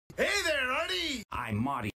Hey there, Artie! I'm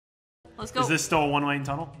Marty. Let's go. Is this still a one-lane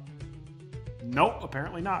tunnel? Nope,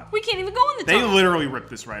 apparently not. We can't even go in the tunnel. They literally ripped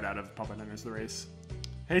this right out of Puppet Enters the Race.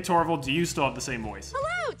 Hey, Torval, do you still have the same voice?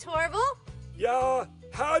 Hello, Torval. Yeah,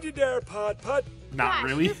 howdy there, Putt Putt. Not Gosh,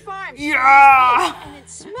 really. Your farm's Yeah! so big, and it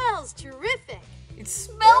smells terrific. It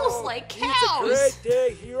smells like cows. It's a great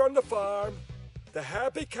day here on the farm. The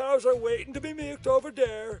happy cows are waiting to be milked over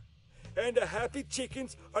there, and the happy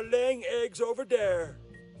chickens are laying eggs over there.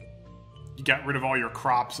 You got rid of all your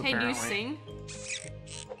crops, Hey, do apparently. you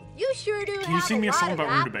sing? You sure do. Can you sing me a lot song of about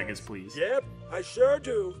apples. rutabagas, please? Yep, I sure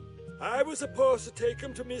do. I was supposed to take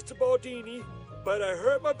them to Mr. Baldini, but I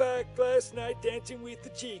hurt my back last night dancing with the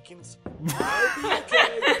chickens. I'll be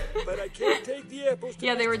okay, but I can't take the apples to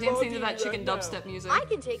Yeah, they were Mr. dancing to Baldini that chicken right dubstep now. music. I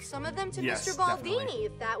can take some of them to Yes, Mr. Baldini definitely.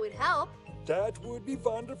 if that would help. That would be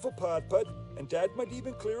wonderful, Putt Putt, and that might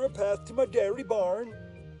even clear a path to my dairy barn.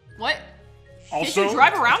 What? Also, Did you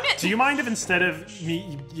drive around it? do you mind if instead of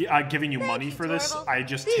me giving you Thank money you, for this, Torval. I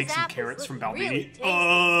just These take some apples carrots from look really Baldini? tasty.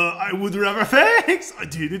 I would rather thanks. I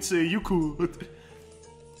didn't say you could.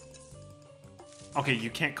 Okay,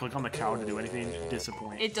 you can't click on the cow to do anything.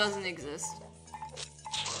 Disappoint. It doesn't exist.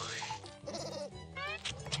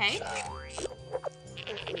 Okay.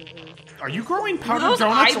 Are you growing powdered those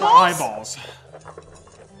donuts or eyeballs? eyeballs?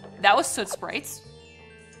 That was Soot Sprites.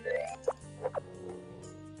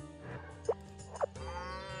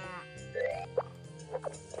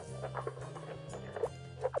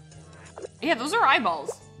 Yeah, those are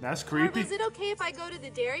eyeballs. That's Torval, creepy. is it okay if I go to the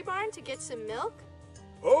dairy barn to get some milk?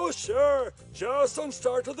 Oh, sure. Just don't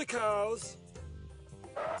startle the cows.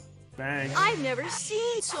 Thanks. I've never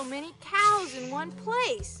seen so many cows in one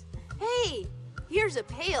place. Hey, here's a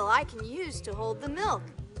pail I can use to hold the milk.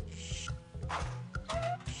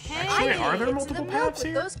 Hey. Actually, I can are there get to multiple the milk paths with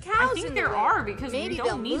here? those cows think in there the way. are, because we Maybe don't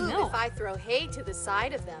they'll need move milk. if I throw hay to the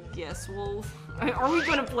side of them. Yes, well, are we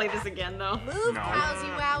gonna play this again though? Move, No. cowsy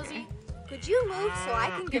wowsy. Could you move so I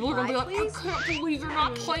can get People are gonna be by, like, please? I can't believe you're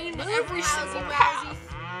not playing Move, every cowsy single wowsy. path.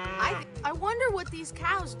 I wonder what these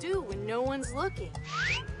cows do when no one's looking.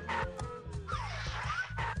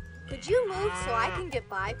 Could you move so I can get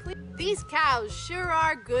by, please? These cows sure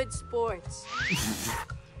are good sports.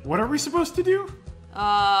 What are we supposed to do? Move,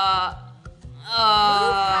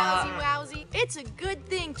 cowsy wowsy. It's a good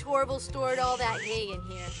thing Torval stored all that hay in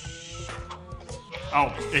here.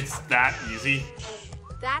 Oh, it's that easy.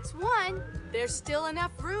 That's one. There's still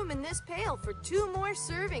enough room in this pail for 2 more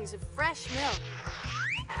servings of fresh milk.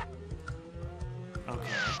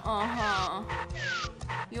 Okay. Uh-huh.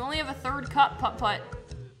 You only have a third cup, Putt Putt.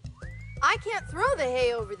 I can't throw the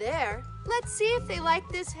hay over there. Let's see if they like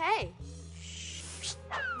this hay.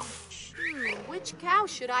 Which cow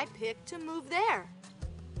should I pick to move there?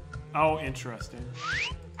 Oh, interesting.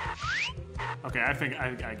 Okay, I think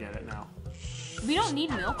I get it now. We don't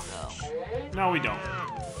need milk though. No, we don't.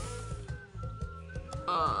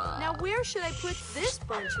 Now where should I put this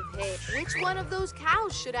bunch of hay? Which one of those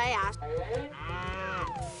cows should I ask?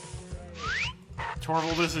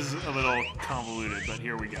 Torval, this is a little convoluted, but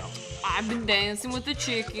here we go. I've been dancing with the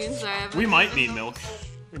chickens. We might need milk.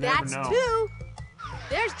 We never That's know. 2.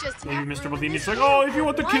 There's just Maybe half Mr. room in Baldini's this like, pail oh, if you for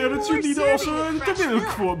want the one carrots, you more need serving also of the fresh milk milk.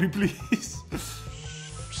 for me, please.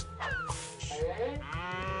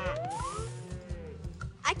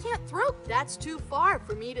 I can't throw. That's too far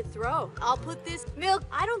for me to throw. I'll put this milk.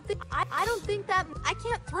 I don't think that I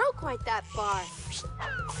can't throw quite that far.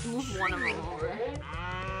 Move one of them over.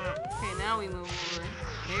 Okay, now we move over.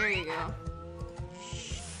 There you go.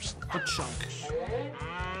 A chunk.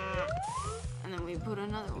 And then we put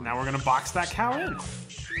another one. Now we're gonna box that cow in.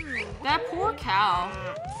 That poor cow.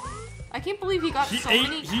 I can't believe he got He so ate.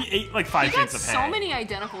 many. He ate like 5 He got cans of hay. so many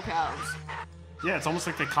identical cows. Yeah, it's almost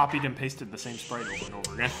like they copied and pasted the same sprite over and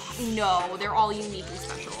over again. No, they're all unique and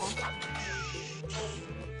special.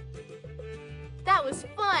 That was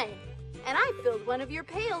fun. And I filled one of your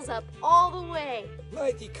pails up all the way.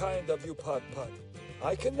 Mighty kind of you, Putt Putt.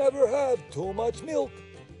 I can never have too much milk.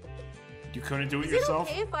 You couldn't do it Is yourself?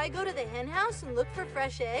 it okay if I go to the hen house and look for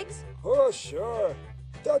fresh eggs? Oh, sure.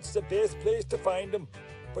 That's the best place to find them.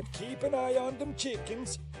 But keep an eye on them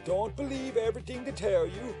chickens. Don't believe everything they tell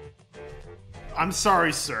you. I'm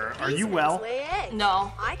sorry, sir. Are These you hens well? lay eggs.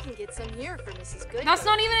 No. I can get some here for Mrs. Good. That's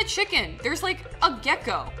not even a chicken. There's like a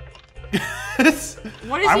gecko.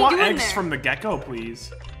 What is I he want doing eggs there? from the gecko,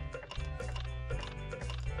 please.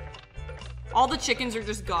 All the chickens are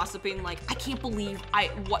just gossiping like, I can't believe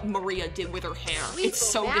what Maria did with her hair. We It's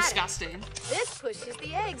so fanatic. disgusting. This pushes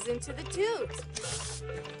the eggs into the tubes.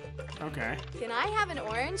 Okay. Can I have an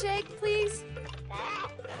orange egg, please?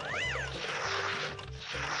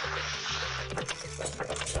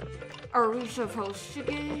 Are we supposed to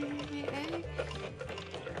get the egg?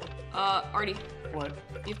 Artie, What?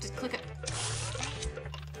 you have to click it.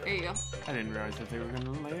 There you go. I didn't realize that they were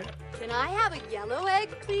gonna lay it. Can I have a yellow egg,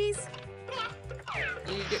 please?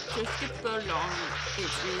 You get to skip along.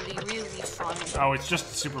 It's really, really fun. Oh, it's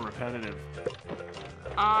just super repetitive.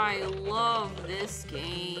 I love this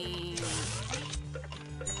game.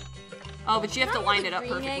 Oh, but you have to Can I line have it a up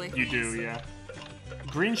green egg? perfectly. You do, yeah.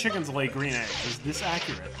 Green chickens lay green eggs. Is this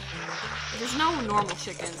accurate? There's no normal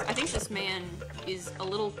chickens. I think this man is a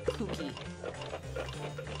little kooky.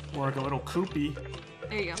 Or like a little coopy.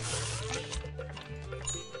 There you go.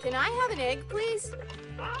 Can I have an egg, please?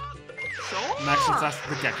 Sure. Max, let's ask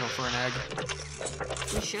the gecko for an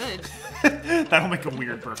egg. We should. That'll make a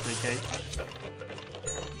weird birthday cake.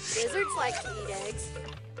 Lizards like to eat eggs.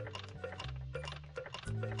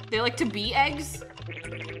 They like to be eggs?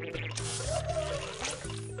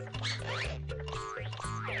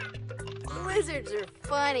 Lizards are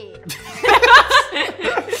funny.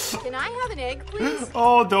 Can I have an egg, please?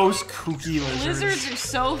 Oh, those kooky lizards. Lizards are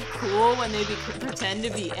so cool when they pretend to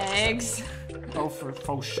be eggs. Oh, for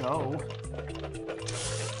faux show.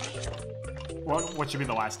 What should be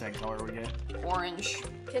the last egg color we get? Orange.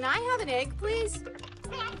 Can I have an egg, please?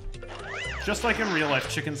 Just like in real life,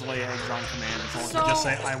 chickens lay eggs on command. As long as you just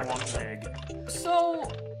say, I want an egg. So,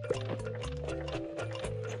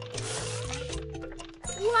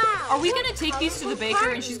 Wow. are we gonna take these to the baker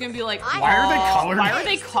and she's gonna be like, Why are they colored? Why are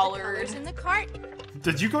they Colors colored? in the cart.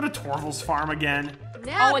 Did you go to Torval's farm again?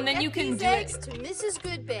 Now Oh, and then get you can these do it- eggs to Mrs.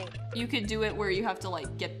 Goodbank. You could do it where you have to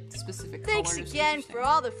like get specific Thanks colors. again Interesting. for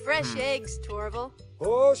all the fresh eggs, Torval.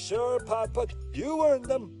 Oh, sure, Putt Putt. You earned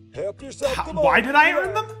them. Help yourself to more. Why did I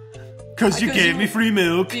earn them? Because you Because gave you- me free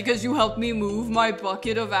milk. Because you helped me move my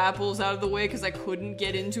bucket of apples out of the way because I couldn't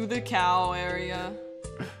get into the cow area.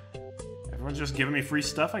 Everyone's just giving me free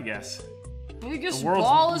stuff, I guess. Biggest The world's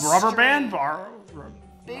ball of rubber string. band bar.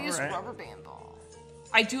 Biggest Alright. rubber band ball.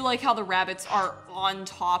 I do like how the rabbits are on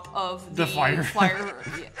top of The fire.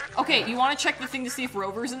 Yeah. Okay, you want to check the thing to see if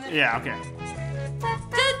Rover's in it? Yeah, okay.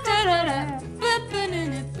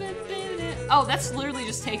 Oh, that's literally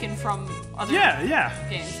just taken from other Yeah.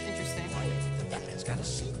 games. Interesting. It's got a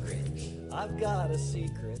secret. I've got a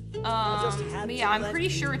secret. But yeah, I'm pretty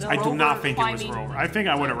sure it's I Rover. do not think it was climbing- Rover. I think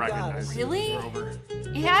I would have recognized Really? it was Rover.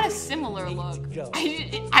 It had a similar look.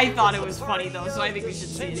 I thought it was funny though, so I think we should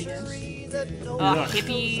see it again.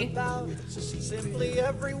 Hippie. Simply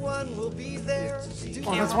everyone will be there.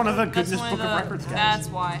 Oh, that's one of the That's Goodness one Book of of the- Records guys. That's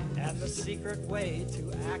why. And the secret way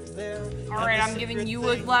to act there. Alright, I'm giving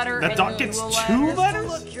you a letter. That and dog you gets a two letter. letters?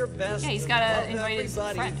 Look your best. Yeah, he's gotta Love invite his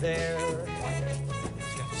everybody friend. there.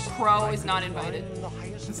 Crow is not invited.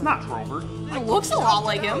 It's not Rover. It looks a lot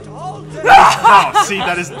like him. Oh, see,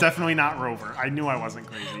 that is definitely not Rover. I knew I wasn't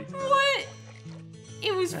crazy. What?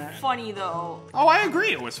 It was funny though. Oh, I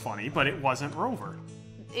agree it was funny, but it wasn't Rover.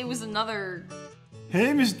 It was another. Hey,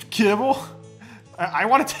 Mr. Kibble. I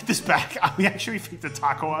want to take this back. We actually think the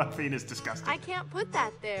taco thing is disgusting. I can't put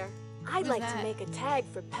that there. I'd like that? to make a tag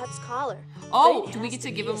for Pep's collar. Oh, but it do we has get to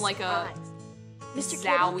be give him like a surprise. Mr.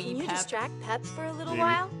 Kibble, Zowie can you Pep? distract Pep for a little Maybe.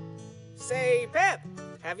 while? Say, Pep,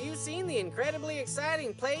 have you seen the incredibly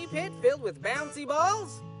exciting play pit filled with bouncy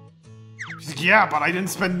balls? Yeah, but I didn't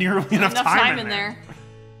spend nearly enough time in there.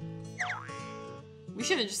 We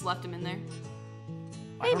should have just left him in there.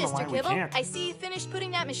 I Hey, don't know why Mr. we Kibble, can't. I see you finished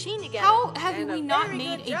putting that machine together. How have And we a not very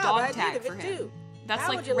made good a job dog I did tag of for it, him? too. That's How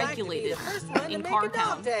like would you regulated like to be the first one to in make Car a dog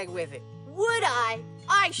Town. tag with it? Would I?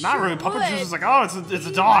 I sure Not really. Papa would. Juice was like, oh, it's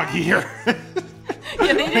a dog here.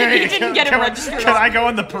 Yeah, they didn't get it registered. Can I go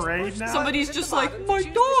in the parade now? Somebody's At just the like, bottom, my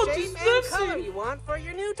choose dog the is shape and color missing. you want for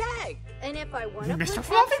your new tag. And if I want to put Mr. Pep's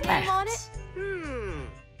Fluffy name on it, Hmm.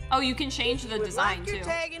 Oh, you can change the Would design like your too.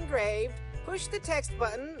 tag engraved, push the text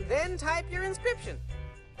button, then type your inscription.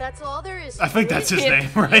 that's all there is. I think to that's it. his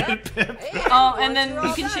Pip. name, right? Pip. Oh, once and then you're you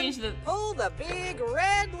all can done, change the. Pull the big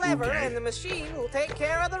red lever Okay. and the machine will take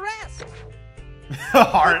care of the rest.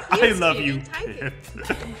 Heart, I Yes, love baby, you, type it.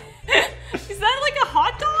 Pip. Is that like a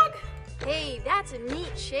hot dog? Hey, that's a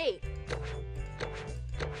neat shape.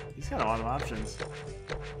 He's got a lot of options.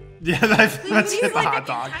 Yeah, that's Please, the like, hot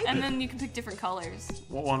dog. And then you can pick different colors.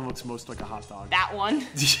 What one looks most like a hot dog? That one.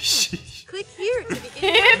 Click here to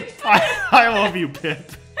begin. I love you,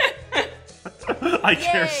 Pip. I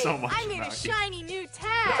care Yay, so much I made a about you. shiny new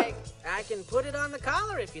tag. I can put it on the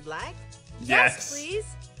collar if you'd like. Yes. Please.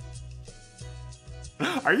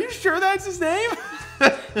 Are you sure that's his name?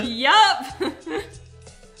 Yup.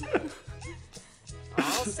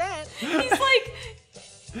 All set. He's like.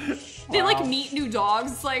 They like meet new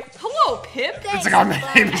dogs. It's like, hello, Pip. It's like, oh,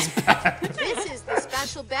 my name is Pep. This is the special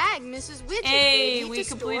satchel bag Mrs. Widget Hey, gave me we to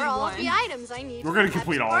completed store all one. of the items I need. We're for gonna Pep's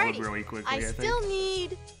complete all of party. them really quickly, I I think. still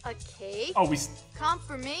need a cake, Oh,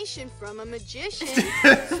 confirmation from a magician,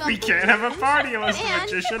 we can't have a party unless the and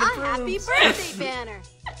magician a happy approves. birthday banner.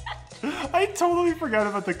 I totally forgot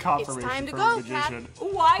about the confirmation time to from go, the magician.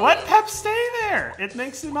 Why? Let Pep stay there. It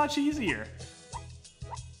makes it much easier.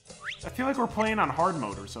 I feel like we're playing on hard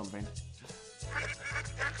mode or something.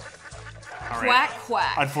 All right. Quack,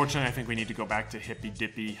 quack. Unfortunately, I think we need to go back to Hippy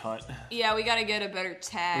Dippy Hut. Yeah, we gotta get a better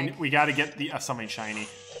tag. We gotta get the something shiny.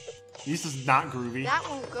 This is not groovy. That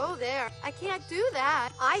won't go there. I can't do that.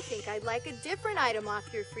 I think I'd like a different item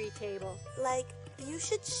off your free table. Like, you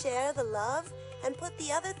should share the love and put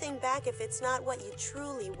the other thing back if it's not what you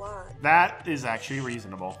truly want. That is actually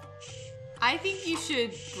reasonable. I think you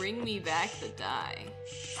should bring me back the die.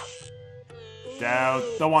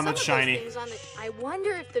 The one that's Some of those shiny. things on the- I wonder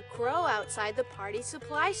if the crow outside the party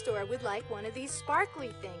supply store would like one of these sparkly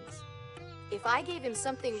things. If I gave him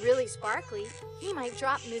something really sparkly, he might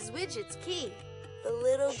drop Ms. Widget's key. The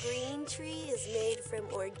little green tree is made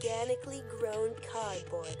from organically grown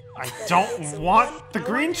cardboard. I But don't it's a want the I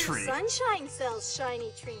green wonder if tree. Sunshine sells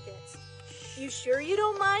shiny trinkets. You sure you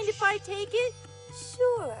don't mind if I take it?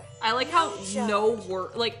 Sure. I like how No no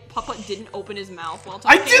word, like Putt Putt didn't open his mouth while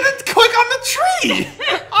talking. I didn't click on the tree!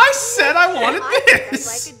 I said I wanted I think I'd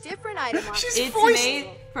this! like a different item off She's the It's voiced- made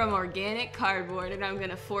from organic cardboard, and I'm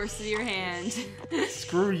gonna force it in your hand.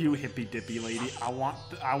 Screw you, Hippy Dippy lady. I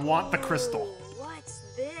want the crystal. Ooh, what's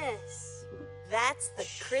this? That's the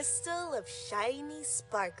crystal of shiny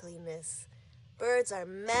sparkliness. Birds are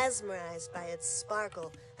mesmerized by its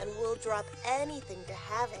sparkle and will drop anything to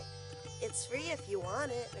have it. It's free if you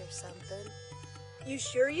want it or something. You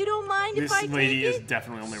sure you don't mind This if I lady take is it?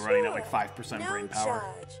 definitely only running at like Sure. 5% No brain power.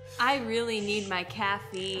 charge. I really need my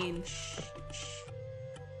caffeine.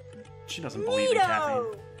 She doesn't believe in caffeine.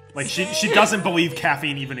 Neato. Like she doesn't believe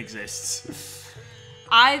caffeine even exists.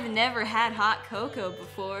 I've never had hot cocoa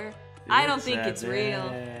before. I don't think it's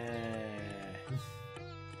real.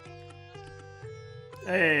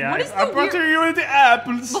 Hey, What is I the brought weird- you the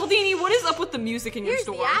apples. Baldini, what is up with the music in your Here's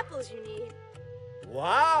store? the apples you need.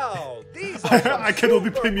 Wow, these are some I can only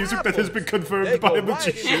play super music that has been apples. confirmed They by go a right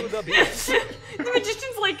magician. into the bin. The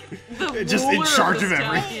magician's like the Just in ruler charge of this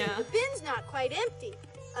town. everything. Yeah. The bin's not quite empty.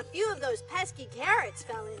 A few of those pesky carrots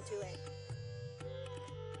fell into it.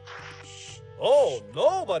 Oh,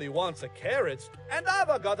 nobody wants a carrots, and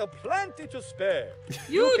I've got a plenty to spare.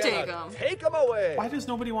 You take cannot them. Take them away. Why does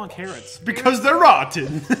nobody want carrots? Because they're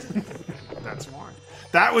rotten. That's why.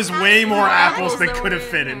 That was way more apples than could have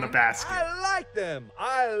fit in the basket. I like them.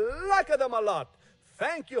 I like them a lot.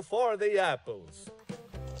 Thank you for the apples.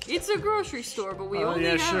 It's a grocery store, but we Oh only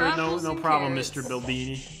yeah, have sure, no apples no and problem, carrots. Mr.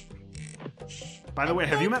 Bildini. By the way,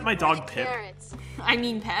 have you met my dog Pip? Carrots. I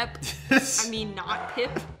mean Pep. I mean not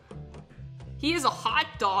Pip. He is a hot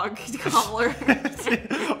dog collar.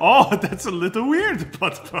 Oh, that's a little weird,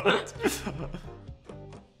 Putt Putt.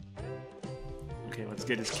 Okay, let's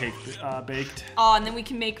get his cake baked. Oh, and then we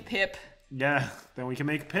can make Pip. Yeah, then we can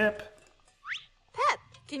make Pip. Pep,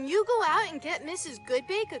 can you go out and get Mrs.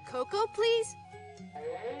 Goodbake a cocoa, please?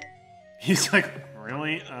 He's like,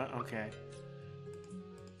 really? Okay.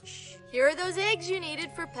 Here are those eggs you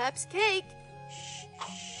needed for Pep's cake.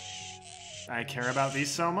 I care about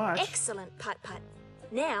these so much. Excellent, Putt Putt.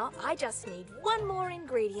 Now I just need one more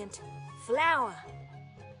ingredient. Flour.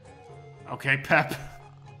 Okay, Pep.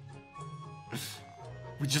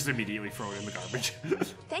 We just immediately throw it in the garbage.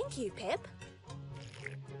 Thank you, Pep.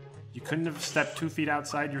 You couldn't have stepped 2 feet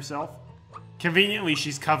outside yourself? Conveniently,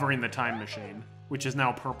 she's covering the time machine, which is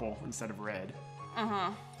now purple instead of red.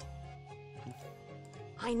 Uh-huh.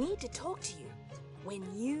 I need to talk to you when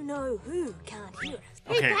you know who can't hear us.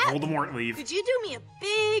 Hey, Okay, Pep, Voldemort, leave. could you do me a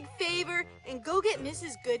big favor and go get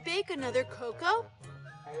Mrs. Goodbake another cocoa?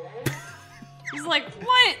 He's like,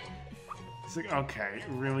 what? It's like, okay,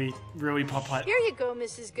 really, Putt Putt? Here you go,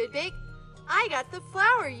 Mrs. Goodbake. I got the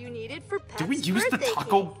flour you needed for Pep's Did we use the birthday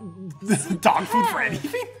taco dog food for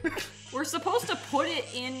anything? We're supposed to put it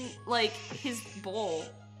in, like, his bowl.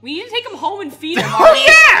 We need to take him home and feed him. Oh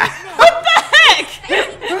yeah! What the heck? We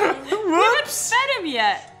haven't Whoops! fed him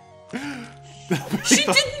yet. She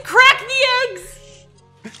didn't crack the eggs!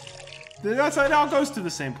 That's it all goes to the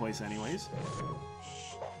same place anyways.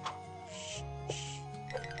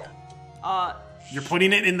 You're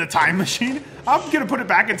putting it in the time machine? I'm gonna put it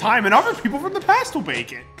back in time and other people from the past will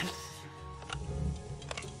bake it.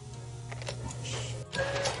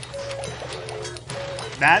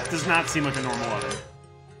 That does not seem like a normal oven.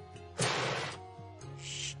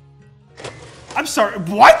 I'm sorry,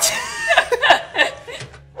 what?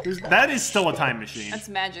 That is still a time machine. That's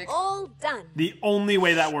magic. All done. The only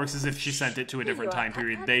way that works is if she sent it to a different time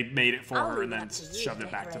period. Putt-Putt. They made it for I'll her leave and it then up to you shoved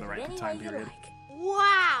it back to the decorate right any time way you period. like.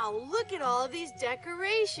 Wow, look at all of these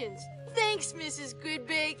decorations. Thanks, Mrs.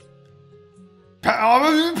 Goodbake.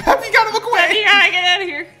 Oh, Pep, you gotta look away! You gotta get out of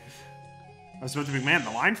here. I was supposed to be, man,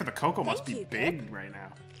 the line for the cocoa must be Thank you, big right now.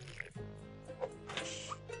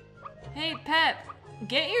 Hey, Pep,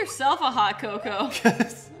 get yourself a hot cocoa.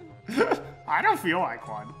 I don't feel like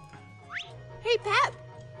one. Hey, Pep,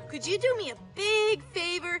 could you do me a big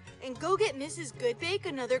favor and go get Mrs. Goodbake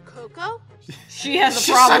another cocoa? She has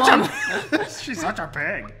a problem. She's such a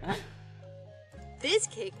pig. This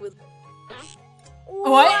cake would...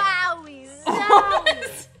 What? Wowie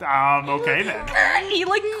zowie. Okay then. He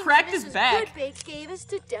like cracked his Mrs. back. Goodbake gave us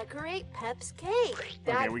to decorate Pep's cake.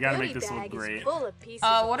 That we gotta make goodie this look bag is great. full of pieces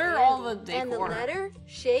What of are all the candy. And the decor? letter,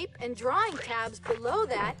 shape, and drawing tabs below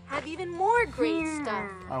that have even more great stuff.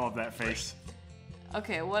 I love that face.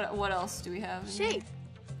 Okay, what else do we have? Shape.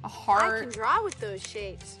 A I can heart. draw with those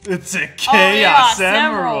shapes. It's a Oh, chaos yeah,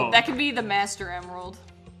 emerald. That could be the master emerald.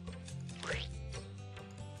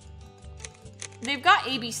 They've got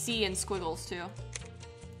ABC and squiggles too.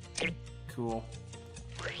 Cool.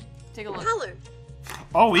 Take a look. Color.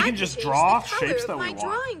 Oh, we I can just change draw the color shapes of that we my want.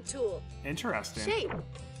 drawing tool. Interesting. Shape.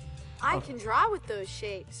 I can draw with those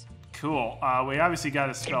shapes. Cool. We obviously got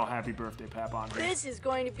to spell Happy Birthday, Pep, on here. This is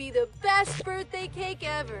going to be the best birthday cake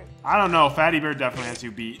ever. I don't know. Fatty Bear definitely has you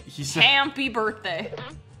beat. He said, Happy birthday.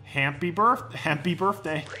 Happy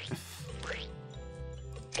birthday.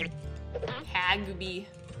 Hagby.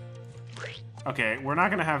 Okay, we're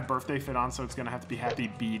not gonna have birthday fit on, so it's gonna have to be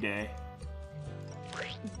Happy B Day.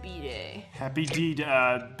 B-Day. Happy B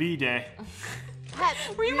Day.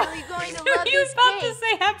 Pep's Were you, really going to were love you this about cake. to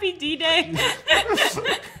say Happy D-Day?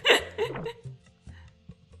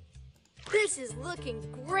 This is looking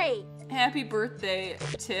great. Happy birthday,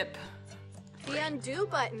 Tip. The undo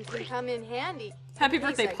button can come in handy. Happy in case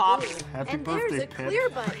birthday, I Pop. lose. Happy and birthday, there's a Pip. clear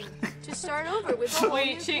button to start over with a whole new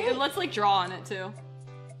Wait, cake. let's like draw on it too.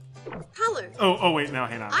 Color. Oh, wait, no,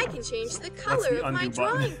 hang on. I can change the What's color the of my undo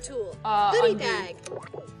button? drawing tool. undo. Goodie bag.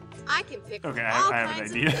 I can pick Okay, all I have an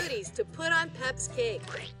kinds idea. of goodies to put on Pep's cake.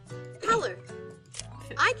 Color.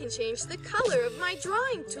 I can change the color of my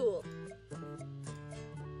drawing tool.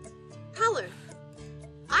 Color.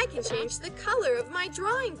 I can change the color of my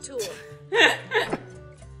drawing tool.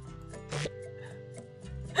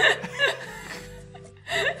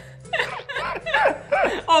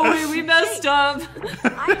 Oh wait, we messed up.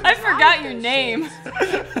 I forgot your name.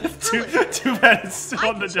 Too bad it's still I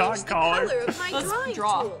on can the change dog the collar. color of my Let's drawing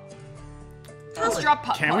draw. tool. Let's draw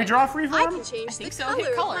Putt Can we Putt. draw I can freeform? change I think the so. color,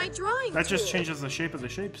 Hit color. of my drawing That just tool. changes the shape of the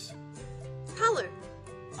shapes. Color.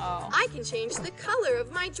 Oh. I can change the color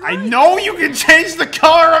of my I drawing know you can change the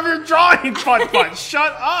color of your drawing, Putt Putt.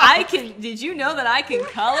 Shut up. I can. Did you know that I can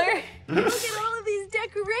color? Look at all of these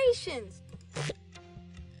decorations.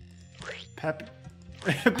 Pep,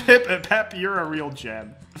 you're a real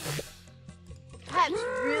gem. Pep's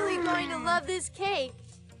really going to love this cake.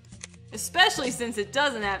 Especially since it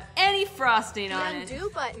doesn't have any frosting The on it. undo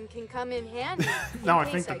button can come in handy. No, I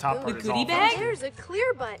in think case the top lose. part is goodie all bag? frosted. There's a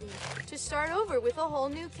clear button to start over with a whole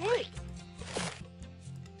new cake.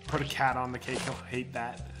 Put a cat on the cake, he'll hate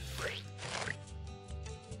that.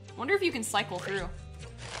 Wonder if you can cycle through.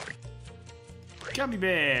 Gummy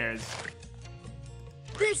bears.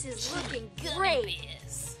 This is looking great.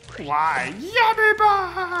 Why? Yummy bears!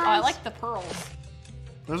 Oh, I like the pearls.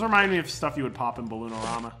 Those remind me of stuff you would pop in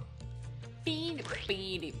Balloonorama.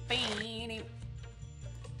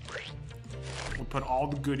 We'll put all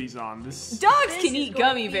the goodies on. This. Dogs This can is eat going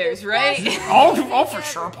gummy to be bears, the right? best Oh, for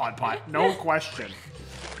sure, Putt Putt. No question.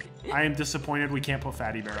 I am disappointed we can't put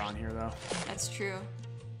Fatty Bear on here, though. That's true.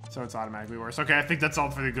 So it's automatically worse. Okay, I think that's all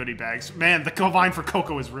for the goodie bags. Man, the line for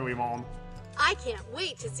Coco is really long. I can't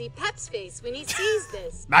wait to see Pep's face when he sees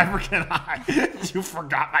this. Neither can I. You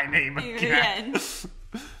forgot my name again. Again.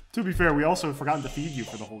 To be fair, we also have forgotten to feed you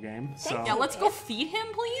for the whole game. So, Yeah, let's go feed him,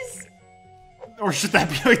 please. or should that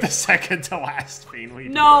be like the second to last thing we do?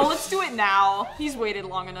 No, let's do it now. He's waited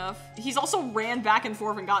long enough. He's also ran back and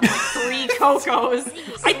forth and gotten like 3 Cocos.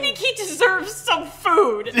 I think he deserves some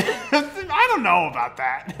food. I don't know about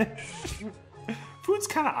that. Food's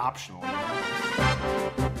kind of optional. You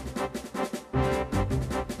know?